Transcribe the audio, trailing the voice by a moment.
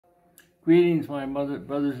Greetings, my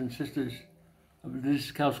brothers and sisters of the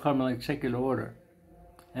Discalced Carmelite secular order,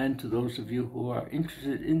 and to those of you who are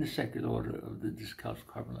interested in the secular order of the Discalced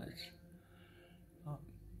Carmelites.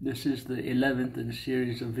 This is the 11th in a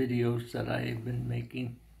series of videos that I have been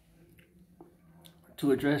making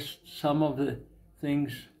to address some of the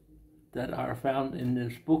things that are found in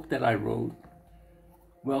this book that I wrote,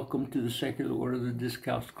 Welcome to the Secular Order of the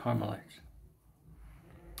Discalced Carmelites.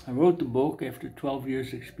 I wrote the book after 12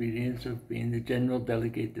 years' experience of being the general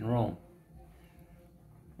delegate in Rome.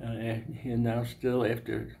 And now still,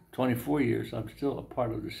 after 24 years, I'm still a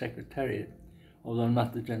part of the Secretariat, although I'm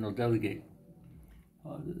not the general delegate.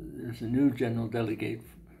 There's a new general delegate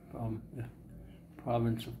from the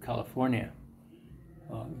province of California.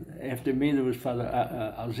 After me, there was Father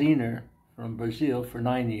Alziner from Brazil for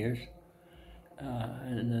 9 years.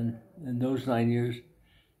 And then in those 9 years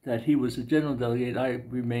that he was the general delegate, I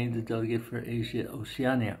remained the delegate for Asia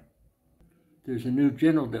Oceania. There's a new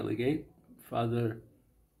general delegate, Father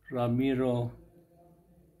Ramiro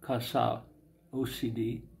Casal,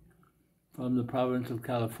 OCD, from the province of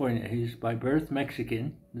California. He's by birth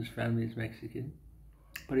Mexican, his family is Mexican,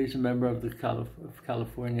 but he's a member of the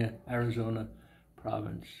California, Arizona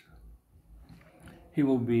province. He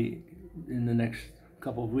will be, in the next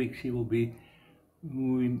couple of weeks, he will be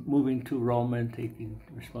moving to Rome and taking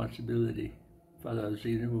responsibility. Father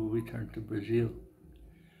Alziner will return to Brazil.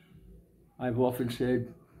 I've often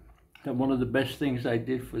said that one of the best things I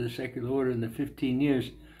did for the secular order in the 15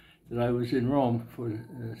 years that I was in Rome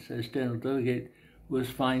as general delegate was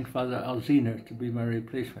find Father Alziner to be my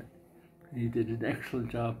replacement. He did an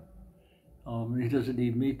excellent job. He doesn't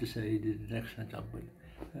need me to say he did an excellent job, but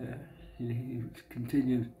he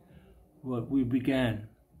continued what we began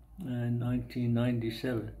in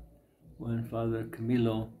 1997 when Father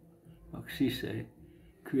Camilo Maxise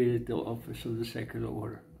created the office of the secular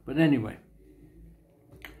order. But anyway,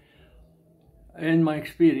 in my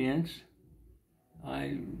experience,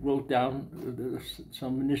 I wrote down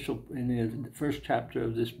some initial, in the first chapter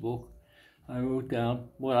of this book, I wrote down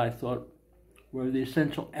what I thought were the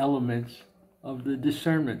essential elements of the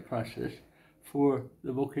discernment process for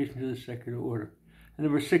the vocation to the secular order. And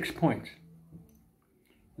there were 6 points.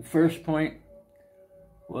 The first point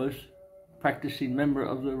was practicing member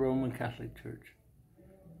of the Roman Catholic Church,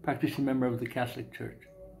 practicing member of the Catholic Church.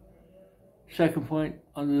 Second point,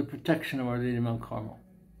 under the protection of Our Lady of Mount Carmel,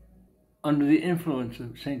 under the influence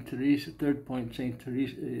of St. Teresa. Third point, St.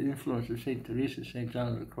 Teresa, influence of St. Teresa, St.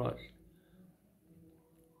 John of the Cross.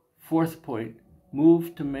 Fourth point,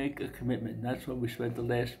 move to make a commitment. That's what we spent the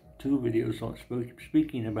last 2 videos on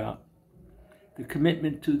speaking about. The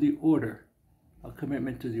commitment to the order. A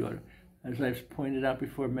commitment to the order. As I've pointed out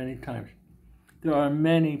before many times, there are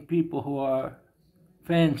many people who are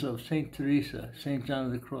fans of St. Teresa, St. John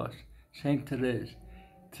of the Cross, St. Therese,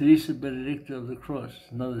 Teresa Benedicta of the Cross,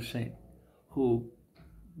 another saint, who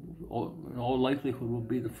in all likelihood will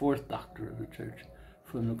be the 4th doctor of the Church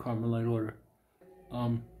from the Carmelite order.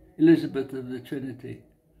 Elizabeth of the Trinity,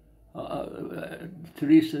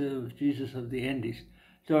 Teresa of Jesus of the Andes.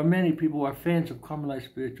 There are many people who are fans of Carmelite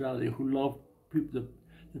spirituality, who love the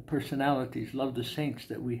personalities, love the saints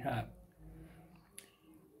that we have.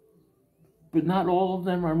 But not all of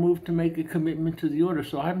them are moved to make a commitment to the order.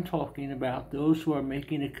 So I'm talking about those who are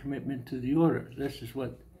making a commitment to the order. This is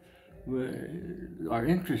what our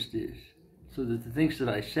interest is. So that the things that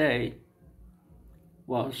I say,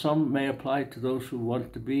 while some may apply to those who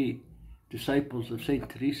want to be disciples of St.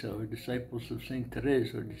 Teresa or disciples of St.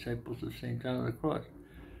 Therese or disciples of St. John of the Cross,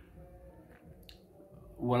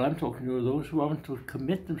 what I'm talking to are those who want to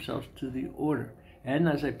commit themselves to the order. And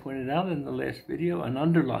as I pointed out in the last video and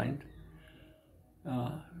underlined,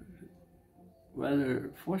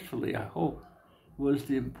 rather forcefully, I hope, was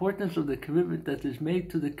the importance of the commitment that is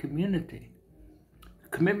made to the community. The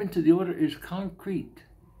commitment to the order is concrete.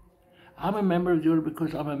 I'm a member of the order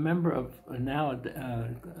because I'm a member of now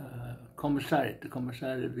Commissariat, the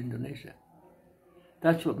Commissariat of Indonesia.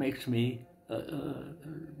 That's what makes me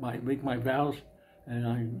make my vows, and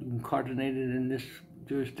I'm incarnated in this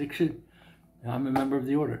jurisdiction. I'm a member of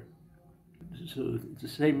the order. So it's the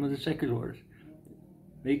same with the secular orders.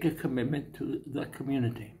 Make a commitment to the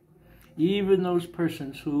community. Even those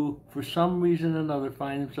persons who, for some reason or another,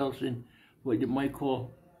 find themselves in what you might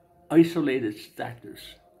call isolated status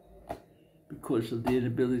because of the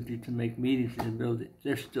inability to make meetings in the building,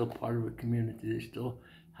 they're still part of a community. They still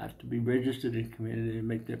have to be registered in community and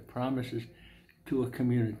make their promises to a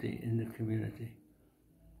community, in the community,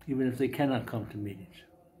 even if they cannot come to meetings.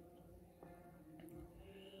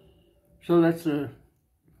 So that's the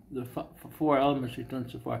 4 elements we've done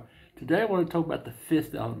so far. Today I want to talk about the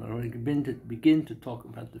fifth element. I want to begin to talk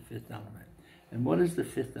about the fifth element. And what is the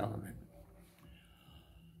fifth element?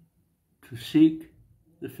 To seek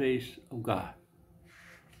the face of God.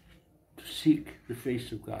 To seek the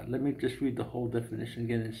face of God. Let me just read the whole definition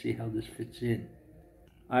again and see how this fits in.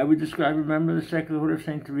 I would describe a member of the Secular Order of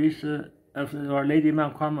St. Teresa, of Our Lady of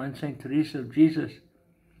Mount Carmel, and St. Teresa of Jesus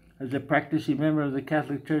as a practicing member of the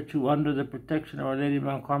Catholic Church who, under the protection of Our Lady of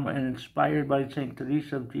Mount Carmel and inspired by St.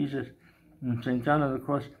 Teresa of Jesus and St. John of the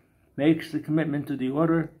Cross, makes the commitment to the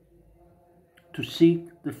order to seek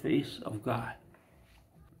the face of God.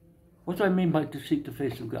 What do I mean by to seek the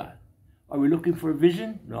face of God? Are we looking for a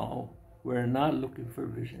vision? No, we're not looking for a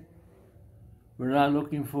vision. We're not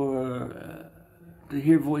looking for to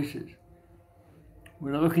hear voices.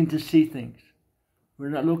 We're not looking to see things. We're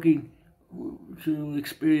not looking to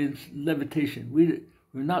experience levitation.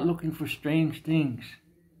 We're not looking for strange things.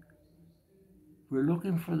 We're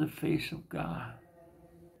looking for the face of God.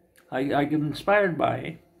 I get inspired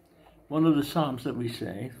by one of the Psalms that we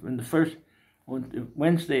say from the first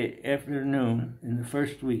Wednesday afternoon in the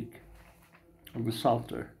first week of the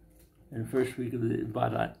Psalter, in the first week of the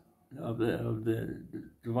Badat, of the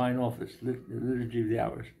Divine Office, the Liturgy of the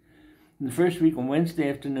Hours. In the first week on Wednesday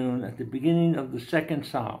afternoon, at the beginning of the second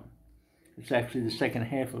Psalm, it's actually the second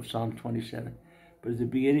half of Psalm 27, but at the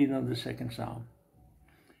beginning of the second Psalm,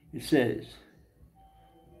 it says,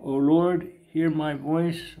 O Lord, hear my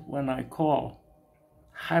voice when I call.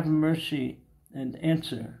 Have mercy and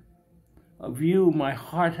answer. Of you my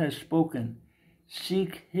heart has spoken.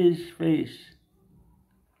 Seek his face.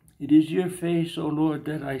 It is your face, O Lord,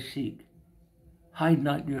 that I seek. Hide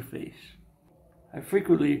not your face. I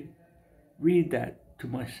frequently read that to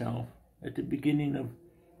myself at the beginning of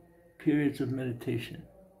periods of meditation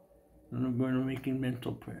when I'm making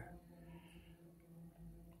mental prayer.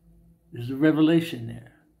 There's a revelation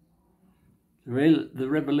there. The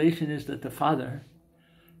revelation is that the Father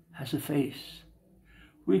has a face.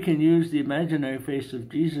 We can use the imaginary face of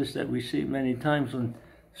Jesus that we see many times on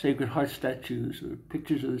Sacred Heart statues or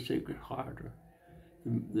pictures of the Sacred Heart, or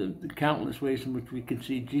the countless ways in which we can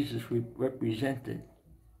see Jesus represented.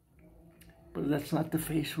 But that's not the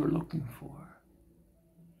face we're looking for.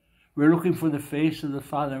 We're looking for the face of the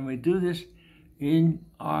Father, and we do this in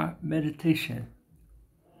our meditation.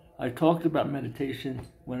 I talked about meditation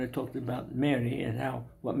when I talked about Mary and how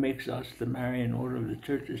what makes us the Marian order of the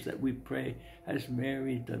church is that we pray as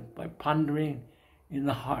Mary by pondering in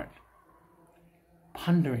the heart.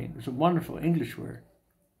 Pondering is a wonderful English word.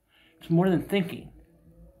 It's more than thinking.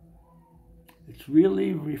 It's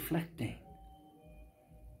really reflecting.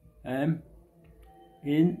 And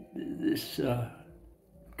in this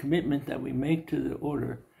commitment that we make to the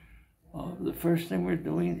order, the first thing we're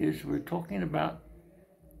doing is we're talking about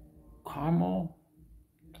Carmel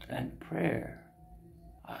and prayer.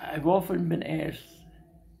 I've often been asked,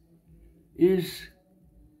 is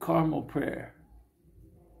Carmel prayer?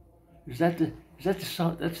 Is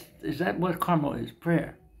that what Carmel is?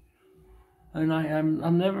 Prayer? And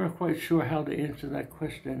I'm never quite sure how to answer that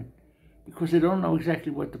question, because I don't know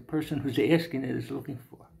exactly what the person who's asking it is looking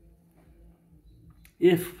for.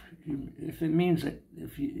 If it means that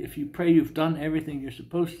if you pray you've done everything you're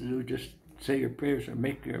supposed to do, just say your prayers or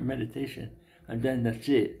make your meditation, and then that's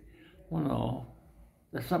it. Well, no,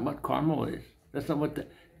 that's not what Carmel is. That's not what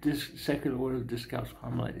this Secular Order of Discalced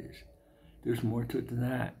Carmelite is. There's more to it than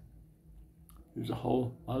that. There's a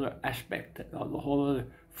whole other aspect, the whole other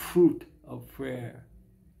fruit of prayer,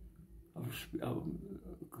 of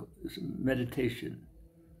meditation.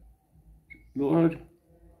 Lord,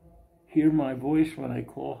 hear my voice when I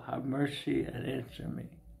call. Have mercy and answer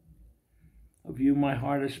me. Of you my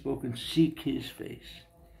heart has spoken. Seek his face.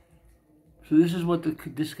 So this is what the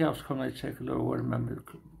Discalced Carmelite Secular Order member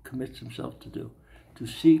commits himself to do, to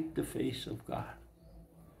seek the face of God.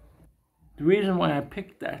 The reason why I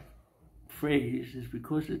picked that phrase is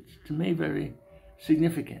because it's, to me, very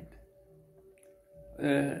significant.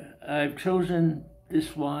 I've chosen this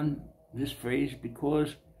phrase,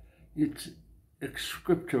 because it's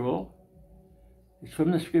scriptural. It's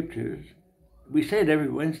from the scriptures. We say it every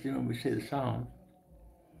Wednesday when we say the Psalms.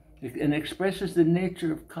 And expresses the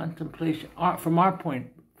nature of contemplation. From our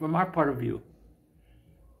part of view,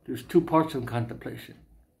 there's two parts of contemplation.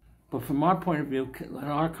 But from our point of view, in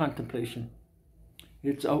our contemplation,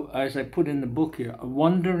 it's, as I put in the book here, a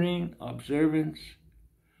wondering observance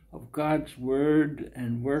of God's word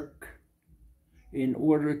and work in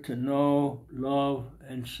order to know, love,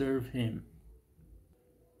 and serve him.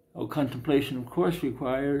 Contemplation, of course,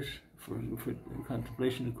 requires, for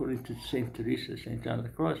contemplation according to St. Teresa, St. John of the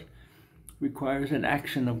Cross, requires an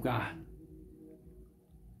action of God.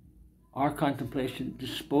 Our contemplation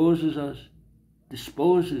disposes us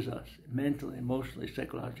mentally, emotionally,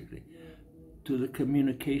 psychologically to the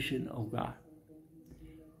communication of God.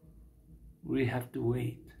 We have to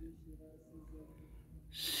wait.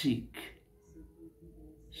 Seek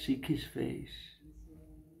His face.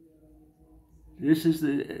 This is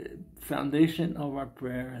the foundation of our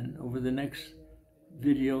prayer, and over the next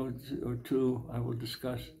video or two, I will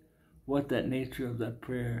discuss what that nature of that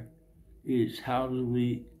prayer is. How do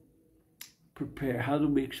we prepare? How do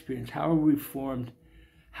we experience? How are we formed?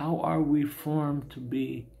 How are we formed to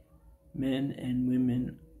be men and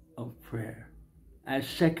women of prayer as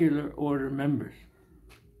secular order members?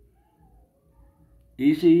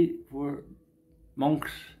 Easy for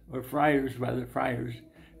monks or friars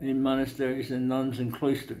in monasteries and nuns and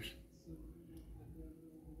cloisters.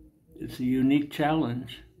 It's a unique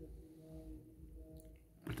challenge,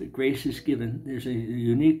 but the grace is given. There's a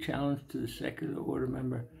unique challenge to the secular order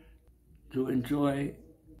member to enjoy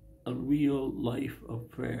a real life of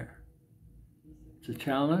prayer. It's a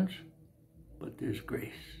challenge, but there's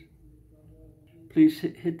grace. Please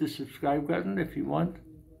hit the subscribe button if you want.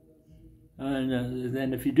 And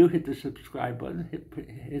then if you do hit the subscribe button,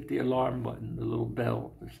 hit the alarm button, the little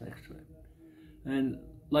bell that's next to it. And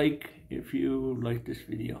like if you like this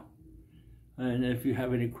video. And if you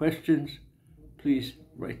have any questions, please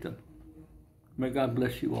write them. May God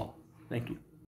bless you all. Thank you.